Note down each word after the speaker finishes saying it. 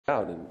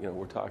out, and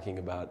we're talking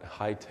about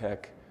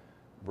high-tech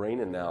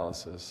brain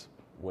analysis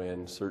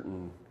when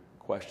certain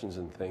questions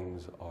and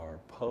things are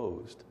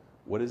posed.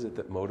 What is it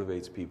that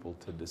motivates people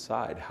to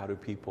decide? How do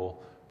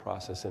people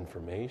process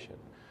information?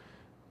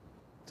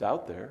 It's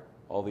out there.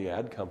 All the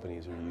ad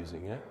companies are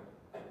using it,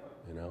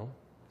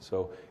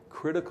 So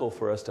critical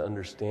for us to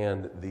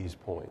understand these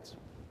points.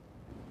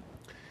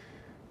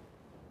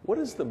 What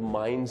is the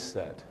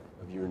mindset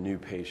of your new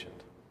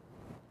patient?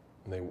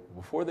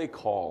 Before they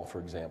call, for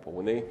example,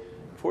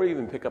 before you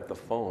even pick up the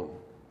phone,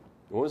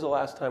 when was the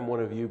last time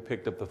one of you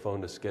picked up the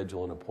phone to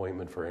schedule an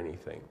appointment for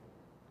anything,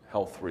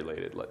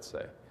 health-related, let's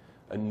say?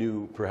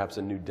 Perhaps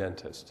a new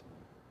dentist,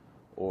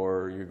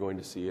 or you're going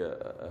to see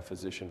a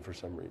physician for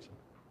some reason.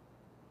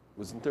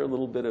 Wasn't there a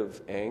little bit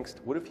of angst?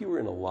 What if you were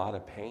in a lot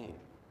of pain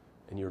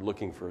and you're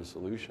looking for a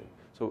solution?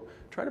 So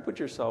try to put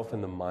yourself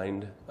in the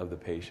mind of the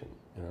patient,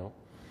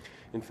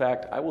 In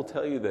fact, I will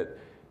tell you that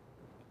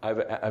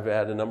I've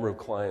had a number of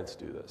clients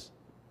do this,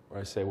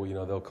 where I say,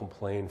 well, they'll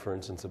complain, for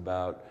instance,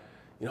 about,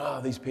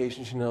 these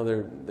patients,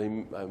 they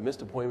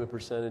missed appointment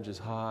percentage is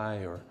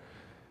high, or,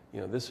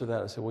 this or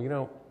that. I say,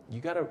 well, you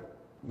got to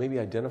maybe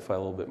identify a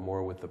little bit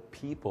more with the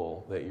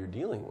people that you're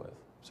dealing with.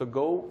 So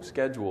go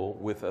schedule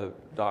with a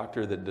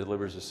doctor that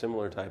delivers a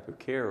similar type of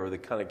care, or the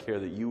kind of care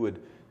that you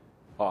would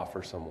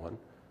offer someone.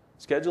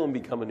 Schedule and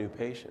become a new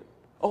patient.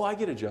 Oh, I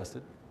get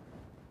adjusted.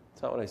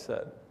 That's not what I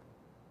said.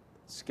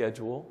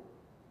 Schedule.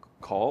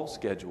 Call,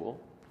 schedule,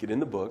 get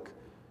in the book,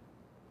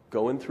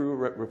 go in through a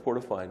report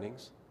of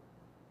findings,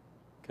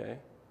 okay?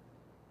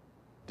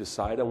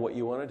 Decide on what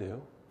you want to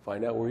do,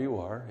 find out where you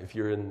are. If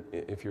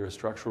you're a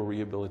structural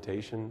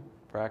rehabilitation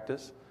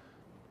practice,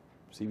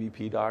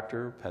 CBP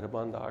doctor,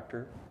 Pedibond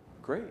doctor,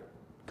 great.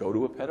 Go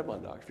to a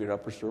Pedibond doctor. If you're an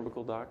upper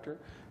cervical doctor,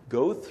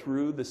 go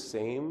through the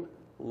same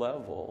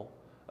level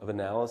of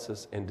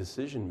analysis and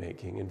decision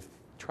making and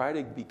try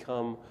to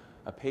become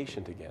a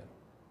patient again,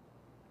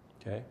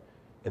 okay?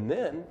 And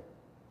then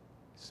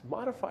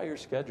modify your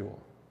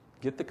schedule.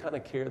 Get the kind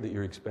of care that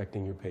you're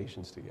expecting your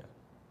patients to get.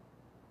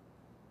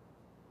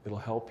 It'll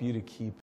help you to keep